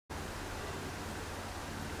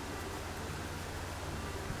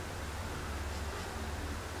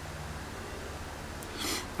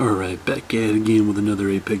Alright, back at it again with another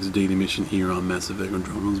Apex daily mission here on Mass Effect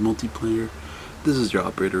Andromeda's multiplayer. This is your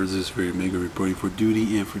operator, ZeusFuryOmega, reporting for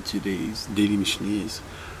duty, and for today's daily mission is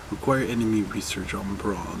require enemy research on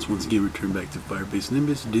bronze. Once again, return back to Firebase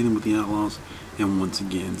Nimbus, dealing with the outlaws, and once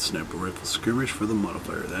again, sniper rifle skirmish for the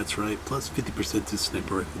modifier. That's right, plus 50% to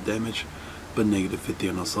sniper rifle damage, but negative 50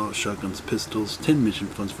 on assault, shotguns, pistols, 10 mission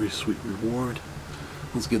funds for your sweet reward.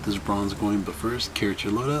 Let's get this bronze going, but first, carrot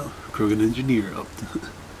your loadout, Krogan Engineer up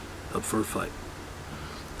for a fight.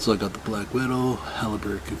 So I got the Black Widow,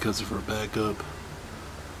 Halberd Concussor for backup,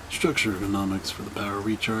 Structure Ergonomics for the power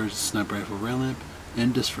recharge, Sniper Rifle rail lamp,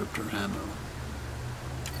 and Disruptor ammo.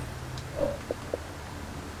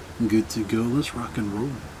 Good to go, let's rock and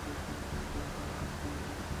roll.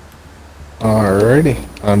 Alrighty,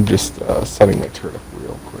 I'm just setting my turret up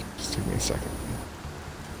real quick, just give me a second.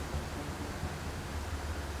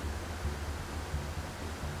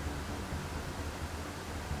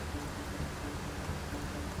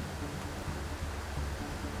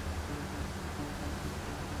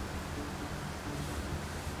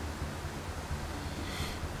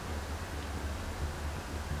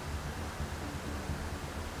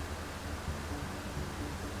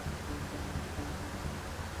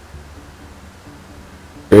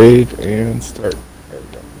 Save and start. There we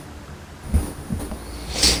go.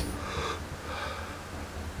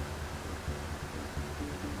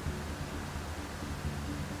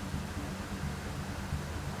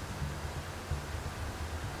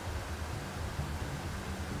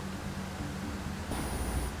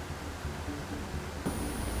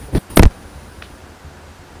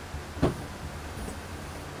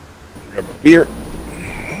 Grab a beer.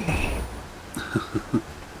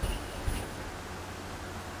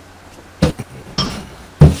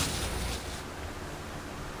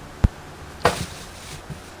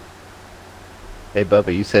 Hey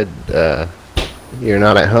Bubba, you said you're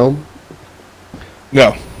not at home?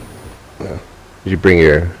 No. No. Did you bring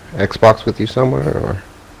your Xbox with you somewhere, or?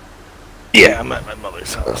 Yeah, I'm at my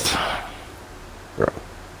mother's house. Bro.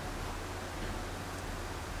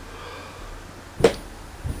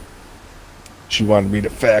 She wanted me to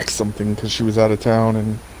fax something because she was out of town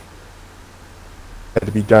and had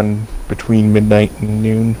to be done between midnight and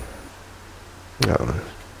noon. No.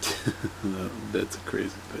 No, that's a crazy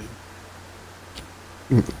thing.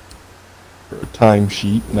 For a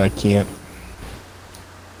timesheet, and I can't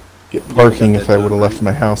get parking if I would have left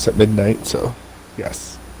my house at midnight, so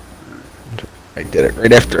yes. I did it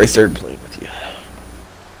right after I started playing with you.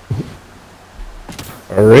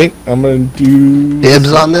 Alright, I'm gonna do...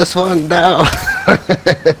 Dibs on this one now!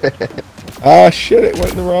 Ah, shit, it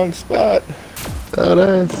went in the wrong spot. Oh,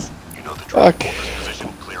 nice. Fuck.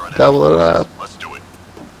 Double it up.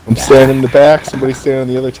 I'm standing in the back, somebody's standing on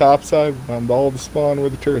the other top side. I'm all the spawn where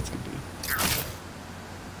the turrets could be.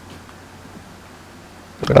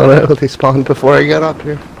 I don't know, they spawned before I got up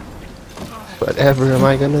here. Whatever am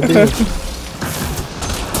I gonna do?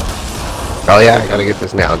 Oh yeah, I gotta get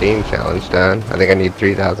this Naldine challenge done. I think I need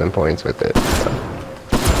 3,000 points with it. So.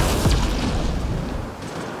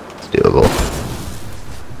 It's doable.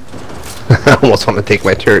 I almost want to take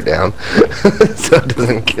my turret down so it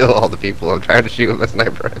doesn't kill all the people I'm trying to shoot with a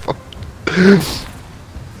sniper rifle.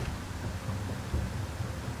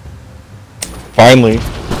 Finally.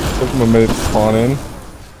 Took them a minute to spawn in.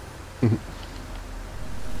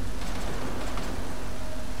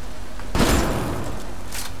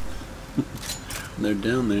 They're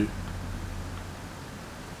down there.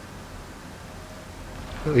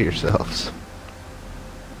 Kill yourselves.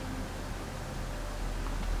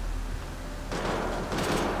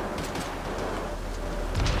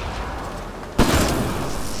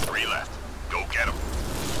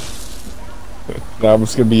 Now I'm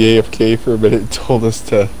just gonna be AFK for a minute. It told us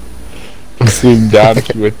to swing down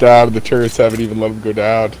if you went down, and the turrets haven't even let him go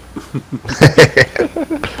down.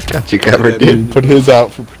 Got you covered, He dude. put his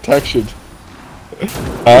out for protection.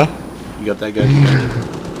 Huh? You got that guy?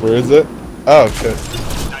 Where is it? Oh, shit.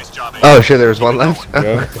 Nice job, Oh shit, there's one left?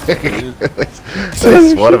 Yeah. At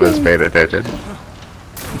least one of us paid attention.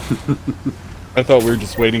 I thought we were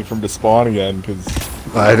just waiting for him to spawn again, because...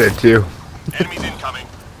 I did too. Enemies incoming.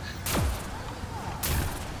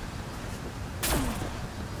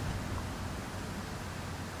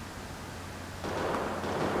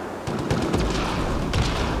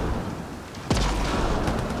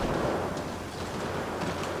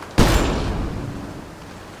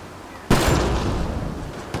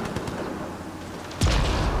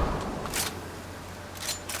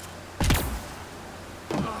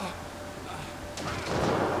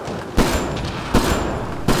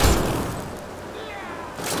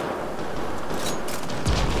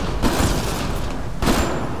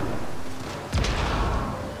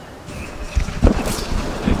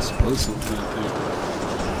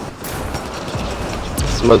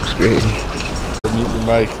 smoke screen. Mute your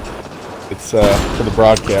mic. It's for the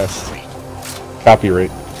broadcast.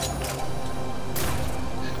 Copyright.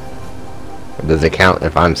 Does it count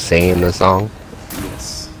if I'm singing the song?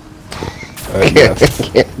 Yes. Yes.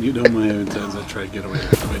 You know my own times I try to get away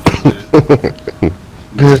with doing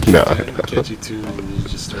that. No. Catchy tune and you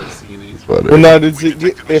just start singing it. Well, now, does it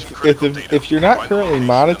get, if you're not currently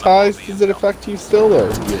monetized, does it affect you still, or?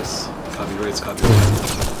 Yes. Copyright.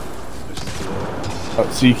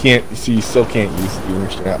 So you can't, so you still can't use it even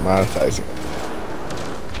if you're not monetizing it.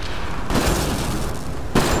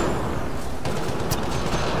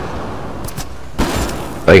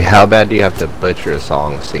 Like, how bad do you have to butcher a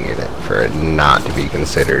song singing it for it not to be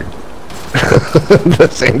considered the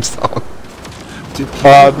same song? Dude,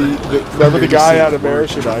 remember the guy on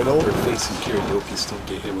American Idol? Facing karaoke still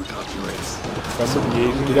get hit with copyrights. Remember the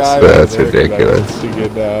Asian guy? That's ridiculous.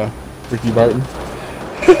 Singing Ricky Martin.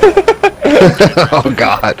 Oh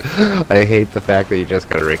god, I hate the fact that you just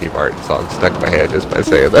got a Ricky Martin song stuck in my head just by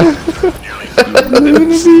saying that.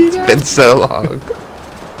 It's been so long.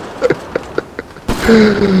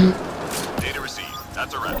 Data received.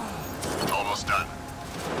 That's a wrap. Almost done.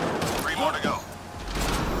 3 more to go.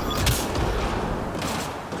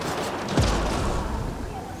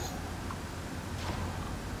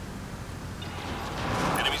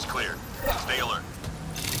 Enemies clear. Stay alert.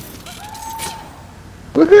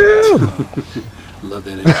 Woohoo! Love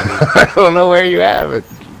that energy. I don't know where you have it.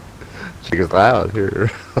 She goes loud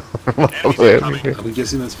here. I'm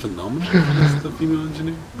guessing that's phenomenal. That's the female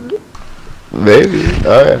engineer. Maybe.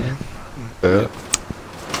 Oh yeah.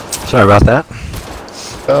 Sorry about that.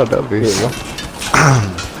 Oh, don't be.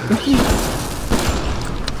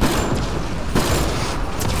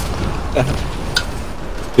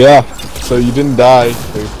 Yeah, so you didn't die.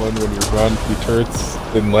 There's one when you run, the turrets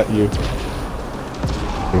didn't let you.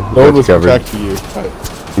 No one was protecting you.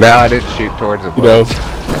 No, I didn't shoot towards it. You know,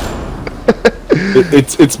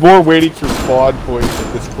 it's more waiting for spawn points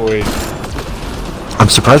at this point. I'm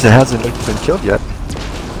surprised it hasn't been killed yet.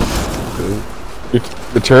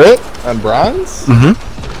 The turret on bronze?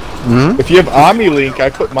 Mm-hmm. If you have Omni-Link, I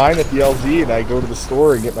put mine at the LZ and I go to the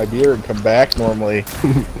store and get my beer and come back normally.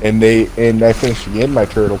 and I finish the game, my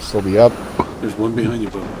turret will still be up. There's one behind you,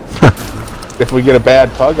 bro. If we get a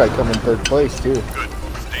bad pug, I come in third place too. Good.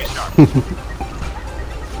 Stay sharp.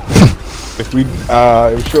 If we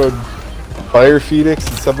showed Fire Phoenix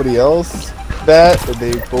and somebody else that, and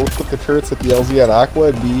they both put the turrets at the LZ on Aqua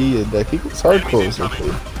and me, and I think it was Hardcore or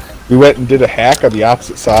something. We went and did a hack on the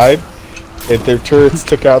opposite side, and their turrets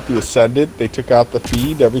took out the Ascendant, they took out the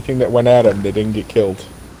feed, everything that went at them, they didn't get killed.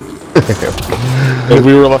 And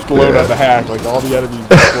we were left alone on the hack, like all the enemies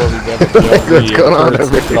before we got the LZ, What's going on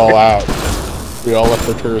turrets took it all out. We all left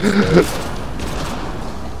their turrets there.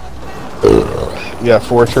 Yeah,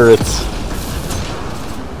 4 turrets.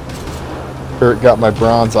 Turret got my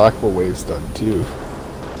bronze aqua waves done too.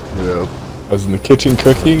 Yeah. I was in the kitchen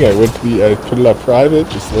cooking, I put it on private,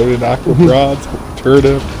 just loaded aqua bronze, put the turret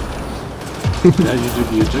up. Now you do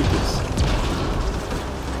the objectives.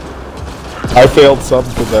 I failed some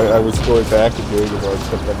because I was going back and doing it while I was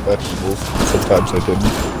cooking on vegetables. Sometimes I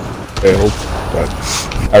didn't. Failed. But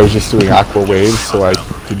I was just doing aqua waves, so I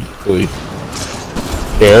didn't really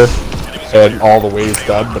care. I had all the waves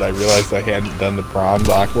done, but I realized I hadn't done the bronze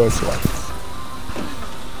aqua, so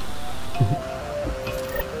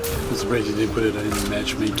I'm surprised you didn't put it in the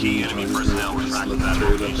matchmaking. Enemy personnel were Just tracking let that the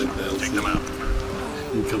turret up location. at the Take them LZ. out.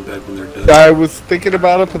 You come back when they're done. I was thinking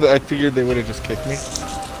about it, but I figured they would have just kicked me.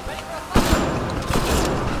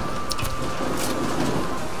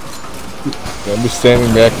 I'm just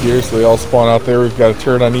standing back here, so they all spawn out there. We've got a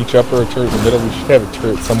turret on each upper, a turret in the middle. We should have a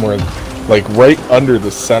turret somewhere, like right under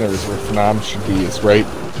the center is where Phenom should be. Is right.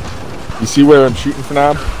 You see where I'm shooting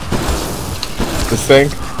Phenom? This thing?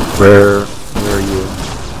 Where are you?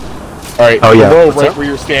 Alright, Oh, yeah. below, What's right up? where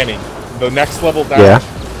you're standing. The next level down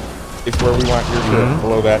is where we want your turret,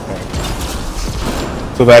 below that thing.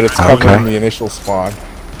 So that it's covering the initial spawn.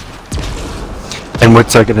 And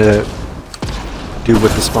what's that gonna do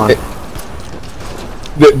with the spawn?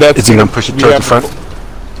 That's Is he gonna push it we towards the have front?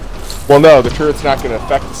 Well, no, the turret's not going to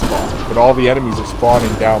affect the spawn, but all the enemies are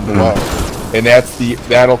spawning down below, and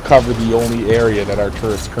that'll cover the only area that our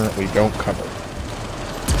turrets currently don't cover.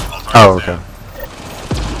 Oh, okay.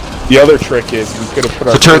 The other trick is we could have put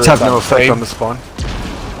our So turrets have no on effect flame. on the spawn?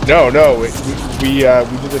 No, we did a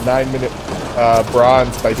 9-minute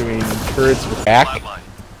bronze by doing turrets with hack.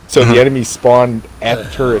 So the enemies spawned at the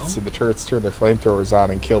turrets, and the turrets turned their flamethrowers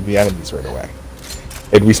on and killed the enemies right away.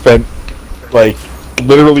 And we spent, like,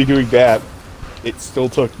 literally doing that it still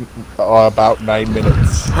took about 9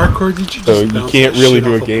 minutes. Hardcore, did you just So you bounce can't that really shit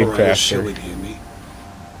do a off game Pariah faster. Shillingham me?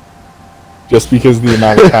 Just because of the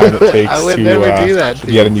amount of time it takes I would to never do that for to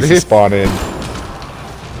the you. enemies to spawn in.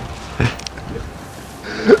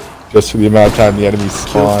 Just for the amount of time the enemies Kills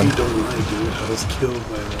spawn. you don't lie, dude. I was killed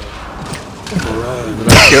by Pariah. Did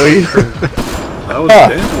I kill you? I was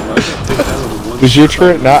dead. I got taken out with one Does your shot.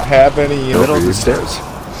 turret not have any? Middle of the stairs.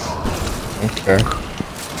 Okay.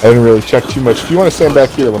 I didn't really check too much. If you want to stand back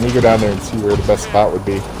here, let me go down there and see where the best spot would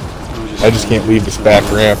be. I just can't leave this back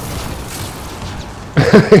ramp.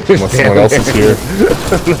 Unless someone else is here.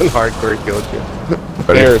 Hardcore killed you.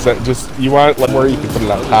 There, is that just, you want it like where you can put it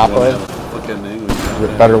on top of it? Fucking angle you got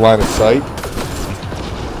there. Better line of sight?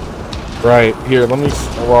 Right, here, let me,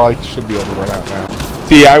 well, I should be able to run out now.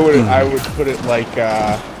 See, I would put it like,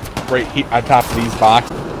 right here, on top of these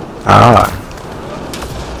boxes. Ah.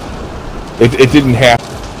 It didn't have,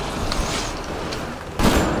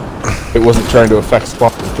 it wasn't trying to affect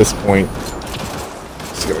spawn at this point.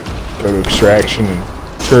 Just gonna go to extraction and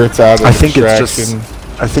turrets out of I think it's extraction.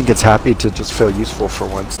 just. I think it's happy to just feel useful for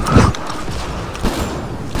once.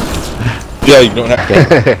 Yeah, you don't have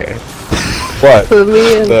to. What? Put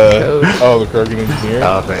me in The Krogan engineer.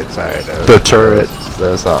 Oh, thanks. Sorry. No, The turret.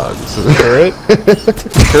 The songs. Turret?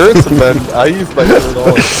 Turrets have been. I use my turret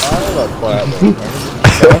all the time on Platinum.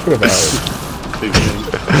 I'm talking about it. Big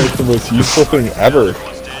thing. It's the most useful thing ever.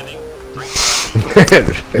 Outstanding.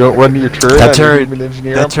 You don't run your turret That on your turret, human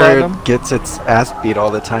engineer that on Platinum? turret gets its ass beat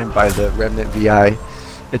all the time by the Remnant VI.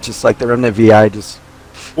 It's just like the Remnant VI just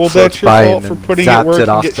Well, floats that's your by fault and for then putting it zaps where it can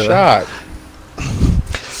off get the- shot.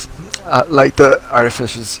 like the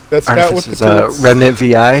Artificers. That's not what the turrets- Remnant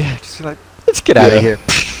VI. Just like, let's get out of Yeah. here.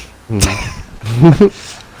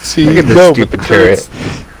 See, Look at this no, but stupid the turret.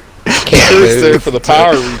 turret's there for the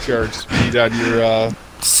power recharge speed on your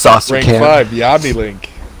Saucer rank can. 5, the Omni-Link.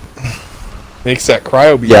 Makes that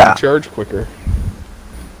cryo beam Yeah. recharge quicker.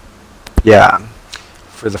 Yeah.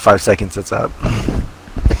 For the 5 seconds it's up.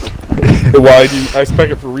 Well, I spec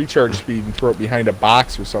it for recharge speed and throw it behind a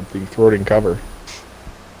box or something. Throw it in cover.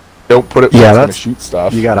 Don't put it where Yeah, it's gonna that's- shoot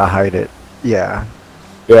stuff. You gotta hide it. Yeah.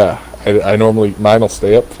 Yeah, I normally, mine will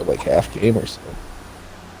stay up for like half game or so.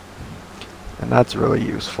 And that's really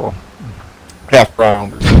useful. Half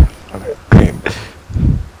round or so. Okay.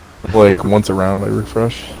 Like once a round I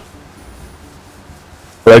refresh.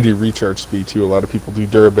 But I do recharge speed too. A lot of people do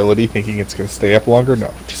durability thinking it's going to stay up longer.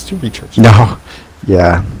 No, just do recharge speed. No.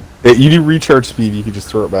 Yeah. You do recharge speed, you can just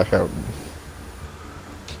throw it back out.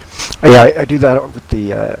 Yeah, I do that with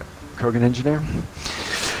the Krogan Engineer.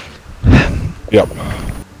 Yep.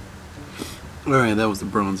 Alright, that was the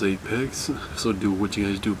Bronze Apex. So do what you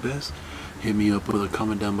guys do best. Hit me up with a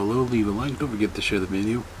comment down below, leave a like, don't forget to share the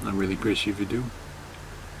video. I really appreciate if you do.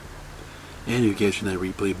 And if you're catching that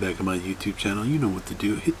replay back on my YouTube channel, you know what to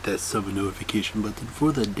do. Hit that sub and notification button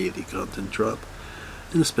for the daily content drop.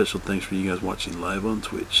 And a special thanks for you guys watching live on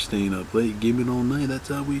Twitch. Staying up late, gaming all night, that's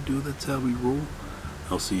how we do, that's how we roll.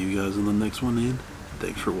 I'll see you guys in the next one, and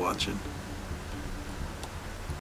thanks for watching.